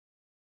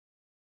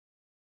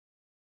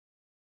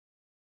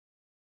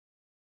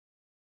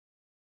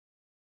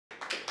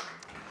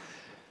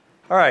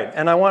All right,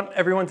 and I want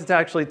everyone to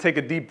actually take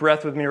a deep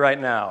breath with me right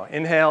now.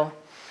 Inhale.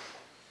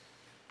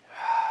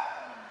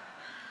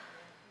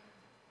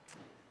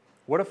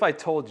 What if I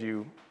told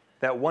you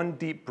that one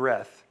deep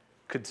breath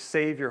could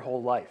save your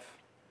whole life?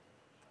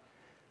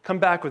 Come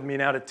back with me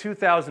now to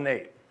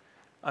 2008.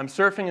 I'm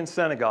surfing in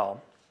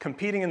Senegal,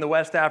 competing in the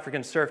West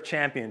African Surf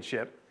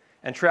Championship,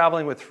 and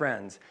traveling with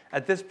friends.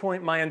 At this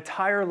point, my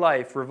entire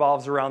life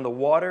revolves around the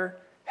water,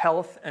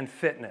 health, and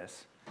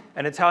fitness.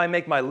 And it's how I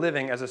make my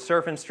living as a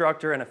surf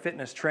instructor and a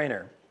fitness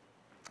trainer.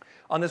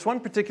 On this one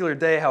particular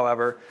day,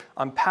 however,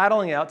 I'm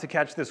paddling out to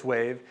catch this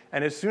wave,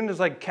 and as soon as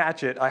I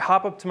catch it, I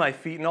hop up to my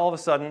feet, and all of a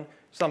sudden,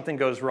 something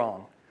goes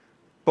wrong.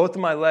 Both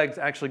of my legs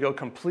actually go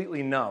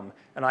completely numb,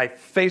 and I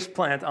face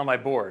plant on my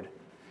board.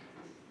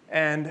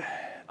 And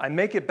I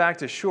make it back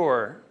to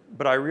shore,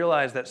 but I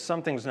realize that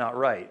something's not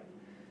right.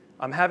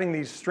 I'm having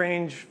these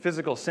strange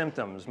physical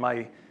symptoms.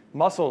 My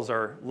muscles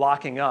are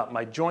locking up,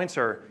 my joints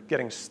are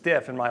getting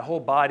stiff, and my whole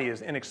body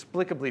is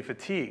inexplicably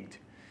fatigued.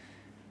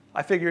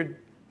 I figured,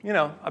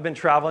 I've been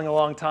traveling a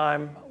long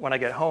time. When I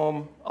get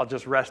home, I'll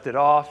just rest it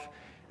off,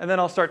 and then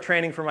I'll start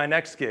training for my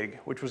next gig,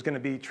 which was going to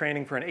be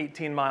training for an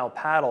 18-mile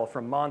paddle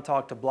from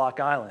Montauk to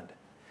Block Island.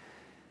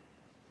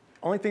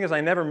 Only thing is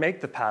I never make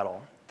the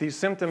paddle. These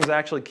symptoms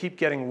actually keep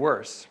getting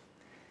worse,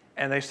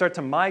 and they start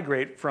to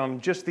migrate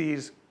from just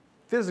these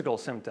physical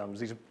symptoms,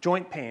 these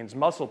joint pains,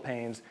 muscle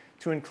pains,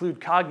 to include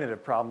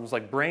cognitive problems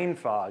like brain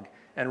fog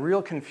and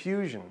real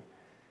confusion.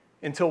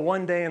 Until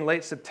one day in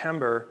late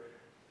September,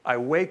 I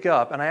wake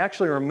up, and I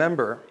actually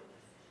remember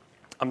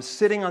I'm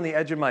sitting on the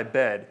edge of my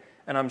bed,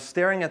 and I'm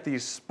staring at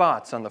these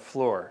spots on the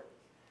floor.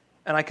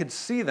 And I could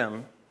see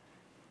them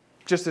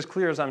just as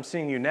clear as I'm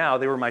seeing you now.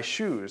 They were my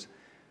shoes.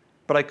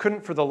 But I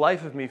couldn't for the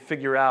life of me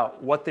figure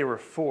out what they were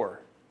for,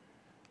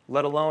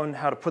 let alone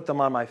how to put them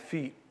on my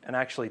feet and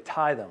actually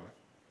tie them.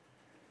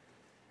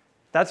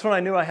 That's when I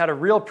knew I had a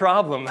real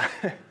problem.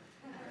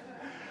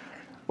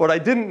 What I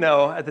didn't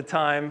know at the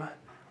time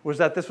was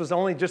that this was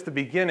only just the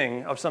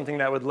beginning of something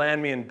that would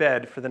land me in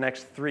bed for the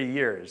next 3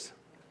 years.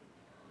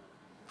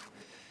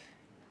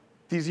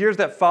 These years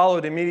that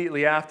followed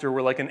immediately after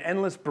were like an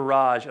endless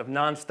barrage of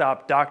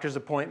nonstop doctor's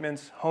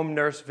appointments, home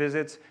nurse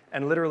visits,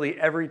 and literally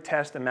every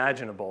test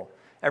imaginable.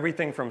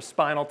 Everything from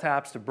spinal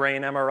taps to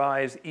brain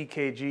MRIs,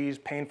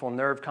 EKGs, painful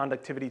nerve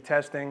conductivity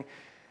testing.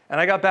 And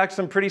I got back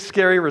some pretty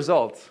scary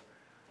results,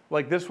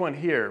 like this one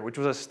here, which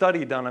was a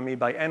study done on me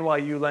by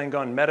NYU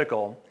Langone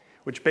Medical,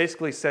 which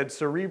basically said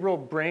cerebral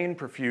brain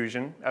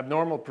perfusion,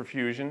 abnormal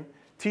perfusion,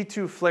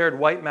 T2 flared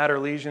white matter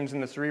lesions in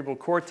the cerebral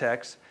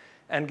cortex,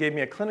 and gave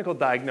me a clinical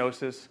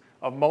diagnosis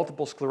of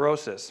multiple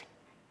sclerosis.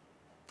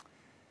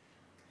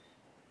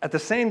 At the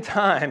same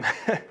time,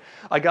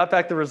 I got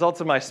back the results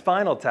of my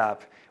spinal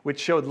tap, which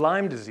showed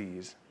Lyme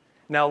disease.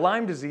 Now,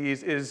 Lyme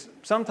disease is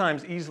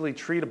sometimes easily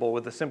treatable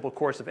with a simple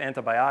course of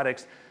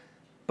antibiotics,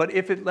 but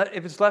if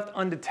it's left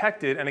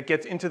undetected and it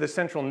gets into the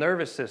central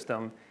nervous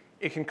system,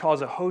 it can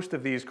cause a host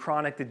of these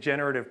chronic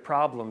degenerative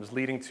problems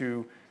leading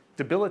to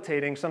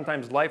debilitating,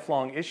 sometimes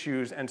lifelong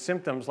issues and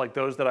symptoms like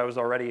those that I was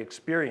already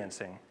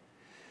experiencing.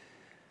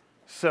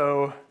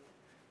 So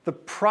the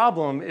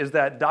problem is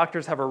that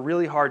doctors have a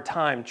really hard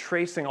time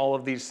tracing all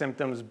of these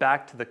symptoms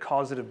back to the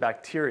causative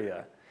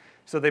bacteria.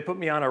 So they put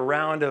me on a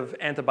round of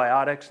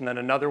antibiotics and then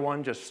another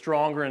one, just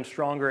stronger and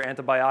stronger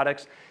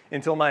antibiotics,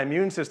 until my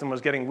immune system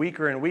was getting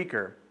weaker and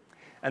weaker.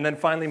 And then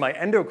finally my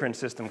endocrine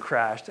system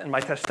crashed and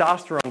my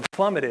testosterone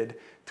plummeted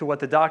to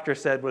what the doctor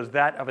said was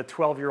that of a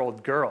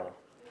 12-year-old girl.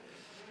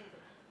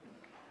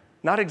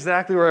 Not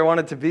exactly where I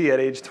wanted to be at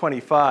age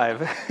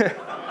 25.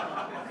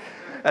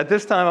 At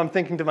this time, I'm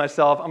thinking to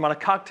myself, I'm on a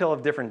cocktail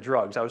of different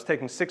drugs. I was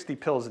taking 60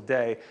 pills a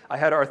day. I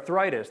had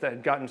arthritis that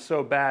had gotten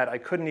so bad I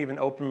couldn't even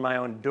open my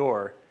own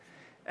door.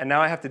 And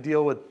now I have to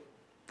deal with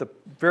the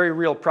very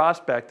real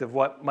prospect of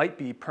what might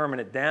be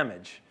permanent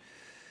damage.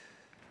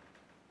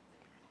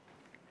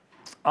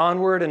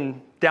 Onward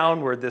and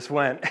downward this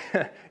went,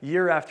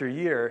 year after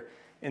year,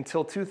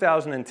 until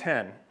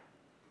 2010.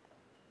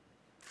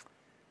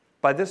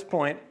 By this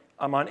point,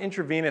 I'm on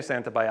intravenous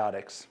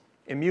antibiotics,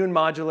 immune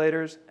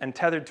modulators, and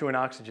tethered to an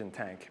oxygen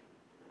tank.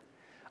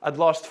 I'd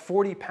lost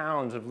 40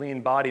 pounds of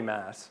lean body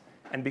mass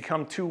and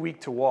become too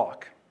weak to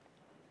walk.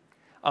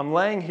 I'm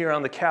laying here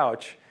on the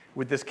couch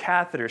with this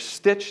catheter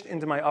stitched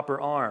into my upper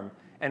arm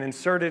and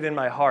inserted in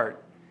my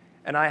heart,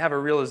 and I have a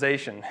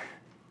realization.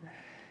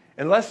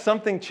 Unless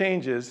something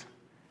changes,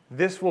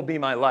 this will be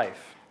my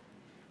life.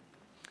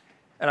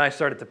 And I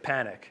started to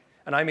panic.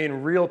 And I mean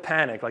real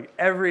panic, like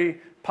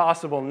every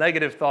possible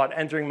negative thought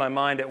entering my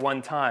mind at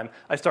one time.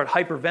 I start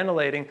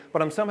hyperventilating,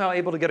 but I'm somehow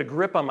able to get a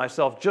grip on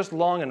myself just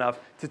long enough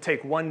to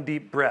take one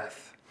deep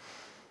breath.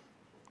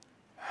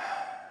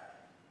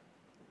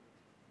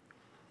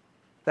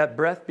 That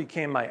breath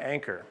became my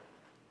anchor.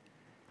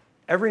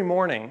 Every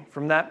morning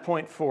from that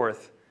point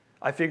forth,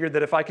 I figured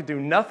that if I could do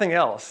nothing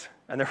else,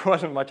 and there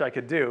wasn't much I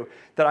could do,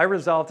 that I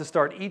resolved to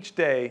start each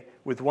day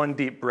with one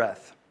deep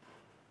breath.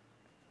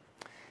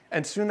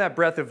 And soon that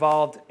breath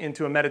evolved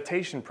into a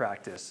meditation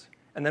practice,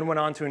 and then went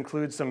on to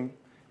include some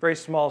very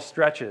small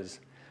stretches.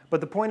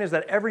 But the point is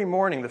that every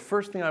morning, the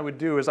first thing I would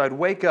do is I'd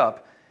wake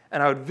up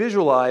and I would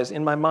visualize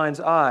in my mind's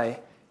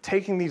eye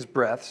taking these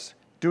breaths,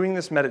 doing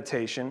this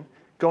meditation,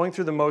 going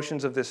through the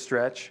motions of this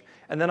stretch,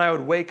 and then I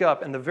would wake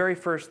up, and the very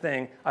first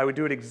thing, I would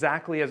do it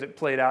exactly as it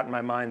played out in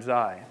my mind's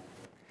eye.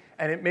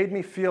 And it made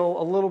me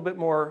feel a little bit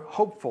more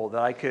hopeful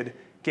that I could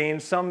gain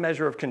some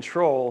measure of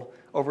control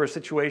over a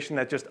situation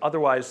that just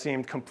otherwise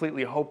seemed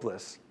completely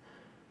hopeless.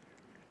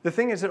 The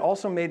thing is, it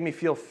also made me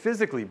feel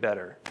physically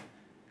better.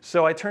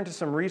 So I turned to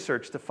some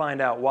research to find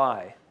out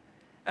why.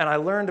 And I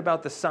learned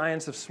about the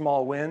science of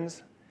small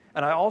wins,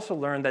 and I also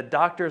learned that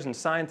doctors and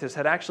scientists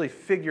had actually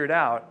figured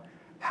out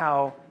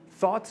how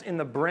thoughts in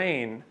the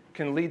brain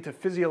can lead to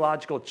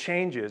physiological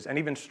changes and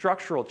even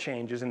structural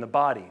changes in the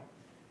body.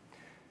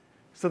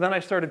 So then I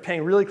started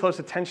paying really close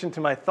attention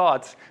to my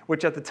thoughts,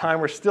 which at the time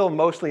were still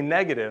mostly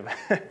negative.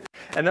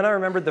 And then I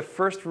remembered the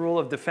first rule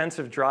of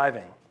defensive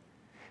driving,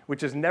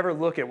 which is never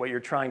look at what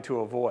you're trying to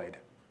avoid.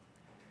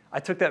 I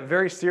took that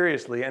very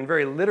seriously and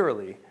very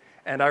literally,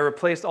 and I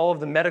replaced all of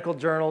the medical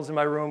journals in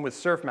my room with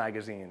surf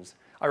magazines.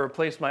 I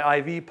replaced my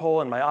IV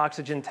pole and my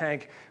oxygen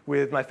tank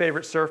with my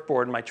favorite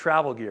surfboard and my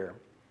travel gear.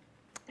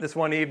 This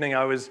one evening,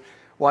 I was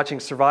watching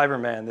Survivor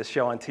Man, this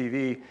show on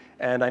TV,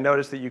 and I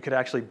noticed that you could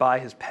actually buy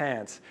his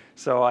pants.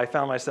 So I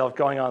found myself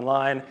going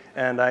online,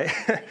 and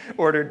I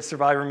ordered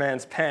Survivor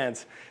Man's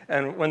pants.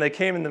 And when they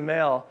came in the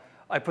mail,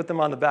 I put them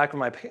on the back of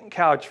my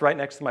couch right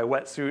next to my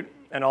wetsuit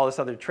and all this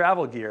other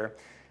travel gear.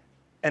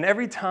 And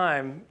every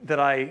time that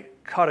I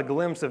caught a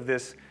glimpse of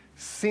this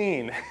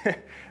scene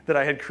that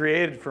I had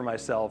created for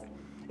myself,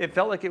 it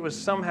felt like it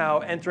was somehow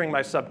entering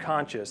my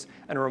subconscious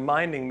and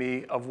reminding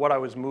me of what I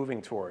was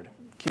moving toward,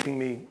 keeping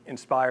me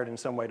inspired in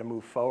some way to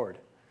move forward.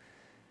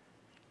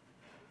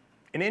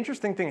 An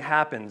interesting thing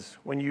happens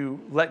when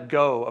you let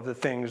go of the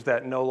things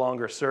that no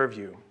longer serve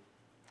you.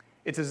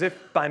 It's as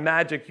if by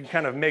magic you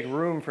kind of make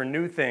room for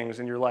new things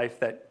in your life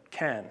that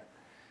can.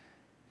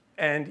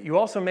 And you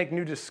also make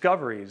new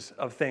discoveries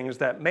of things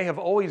that may have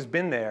always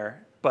been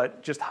there,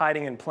 but just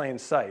hiding in plain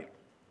sight.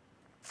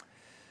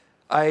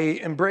 I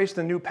embraced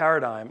a new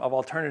paradigm of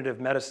alternative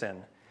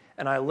medicine,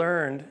 and I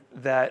learned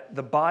that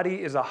the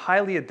body is a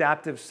highly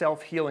adaptive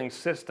self-healing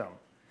system,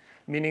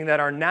 meaning that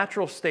our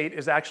natural state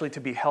is actually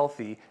to be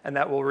healthy, and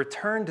that we'll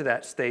return to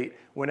that state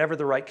whenever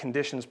the right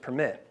conditions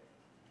permit.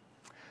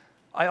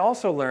 I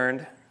also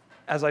learned,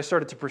 as I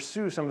started to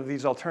pursue some of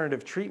these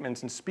alternative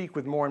treatments and speak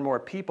with more and more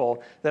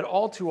people, that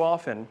all too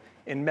often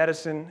in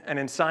medicine and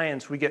in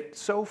science, we get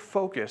so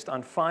focused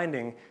on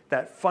finding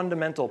that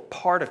fundamental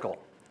particle,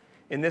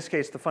 in this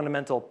case, the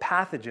fundamental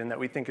pathogen that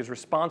we think is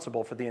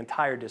responsible for the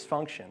entire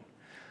dysfunction.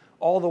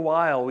 All the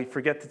while, we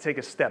forget to take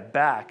a step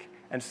back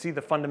and see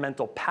the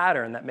fundamental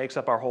pattern that makes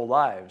up our whole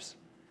lives.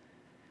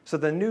 So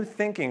the new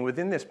thinking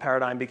within this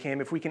paradigm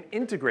became, if we can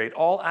integrate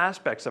all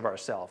aspects of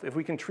ourselves, if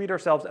we can treat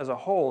ourselves as a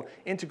whole,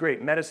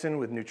 integrate medicine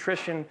with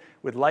nutrition,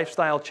 with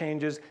lifestyle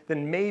changes,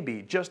 then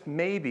maybe, just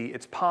maybe,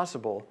 it's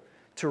possible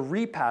to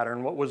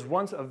repattern what was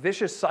once a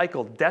vicious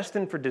cycle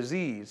destined for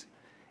disease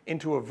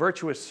into a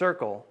virtuous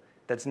circle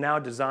that's now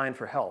designed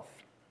for health.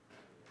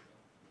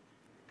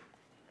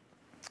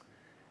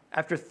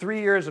 After 3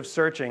 years of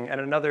searching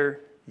and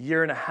another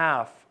year and a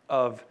half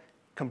of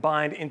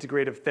combined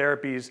integrative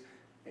therapies,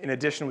 in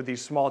addition with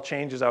these small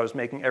changes I was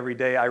making every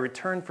day, I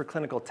returned for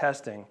clinical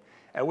testing,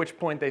 at which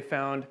point they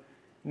found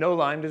no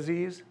Lyme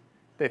disease,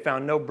 they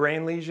found no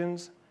brain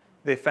lesions,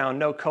 they found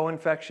no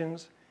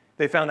co-infections,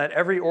 they found that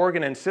every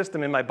organ and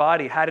system in my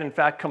body had in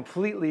fact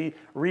completely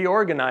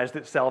reorganized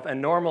itself and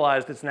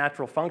normalized its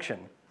natural function.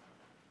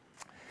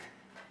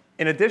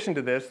 In addition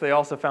to this, they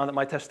also found that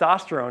my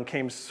testosterone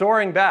came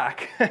soaring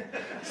back.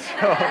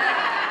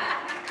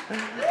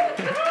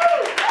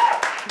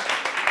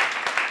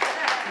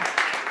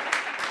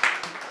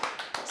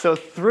 So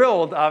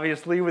thrilled,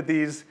 obviously, with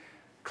these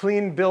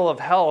clean bill of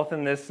health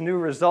and this new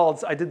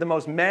results, I did the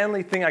most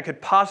manly thing I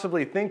could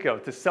possibly think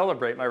of to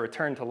celebrate my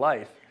return to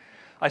life.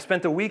 I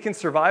spent a week in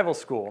survival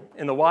school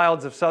in the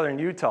wilds of southern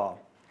Utah.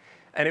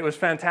 And it was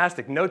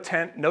fantastic. No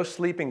tent, no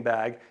sleeping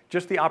bag,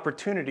 just the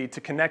opportunity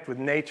to connect with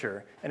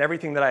nature and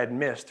everything that I had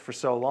missed for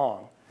so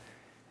long.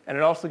 And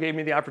it also gave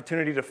me the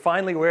opportunity to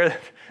finally wear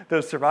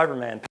those Survivor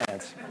Man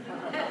pants.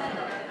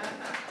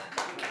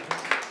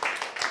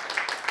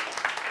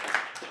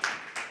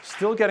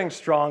 Still getting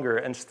stronger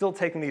and still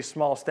taking these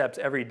small steps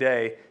every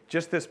day,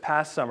 just this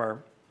past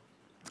summer,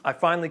 I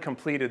finally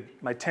completed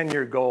my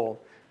 10-year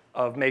goal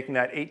of making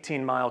that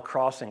 18-mile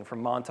crossing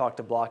from Montauk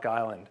to Block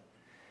Island.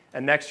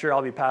 And next year,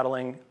 I'll be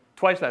paddling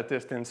twice that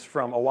distance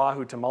from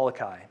Oahu to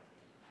Molokai.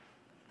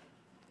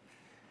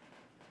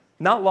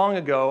 Not long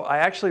ago, I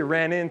actually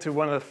ran into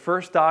one of the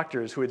first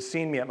doctors who had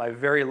seen me at my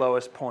very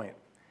lowest point.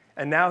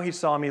 And now he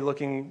saw me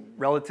looking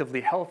relatively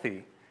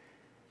healthy.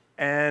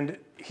 And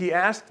he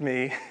asked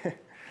me,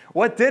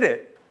 what did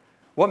it?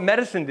 What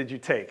medicine did you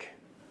take?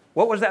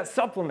 What was that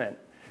supplement?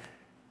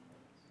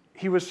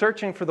 He was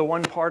searching for the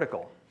one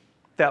particle,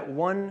 that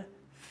one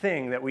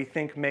thing that we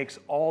think makes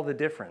all the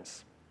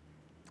difference.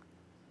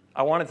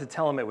 I wanted to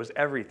tell him it was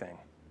everything.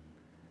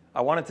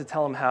 I wanted to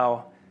tell him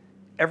how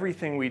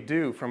everything we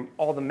do, from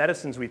all the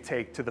medicines we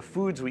take, to the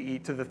foods we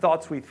eat, to the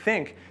thoughts we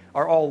think,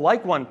 are all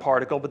like one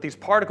particle, but these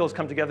particles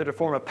come together to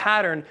form a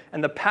pattern,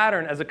 and the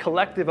pattern, as a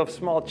collective of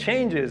small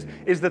changes,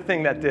 is the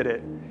thing that did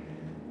it.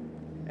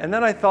 And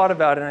then I thought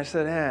about it, and I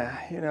said,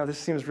 this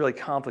seems really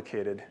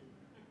complicated.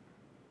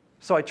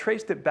 So I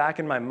traced it back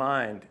in my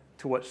mind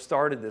to what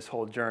started this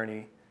whole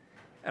journey,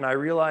 and I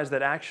realized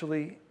that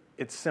actually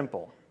it's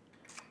simple.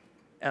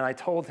 And I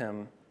told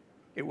him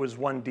it was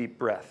one deep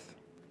breath.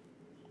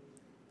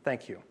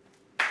 Thank you.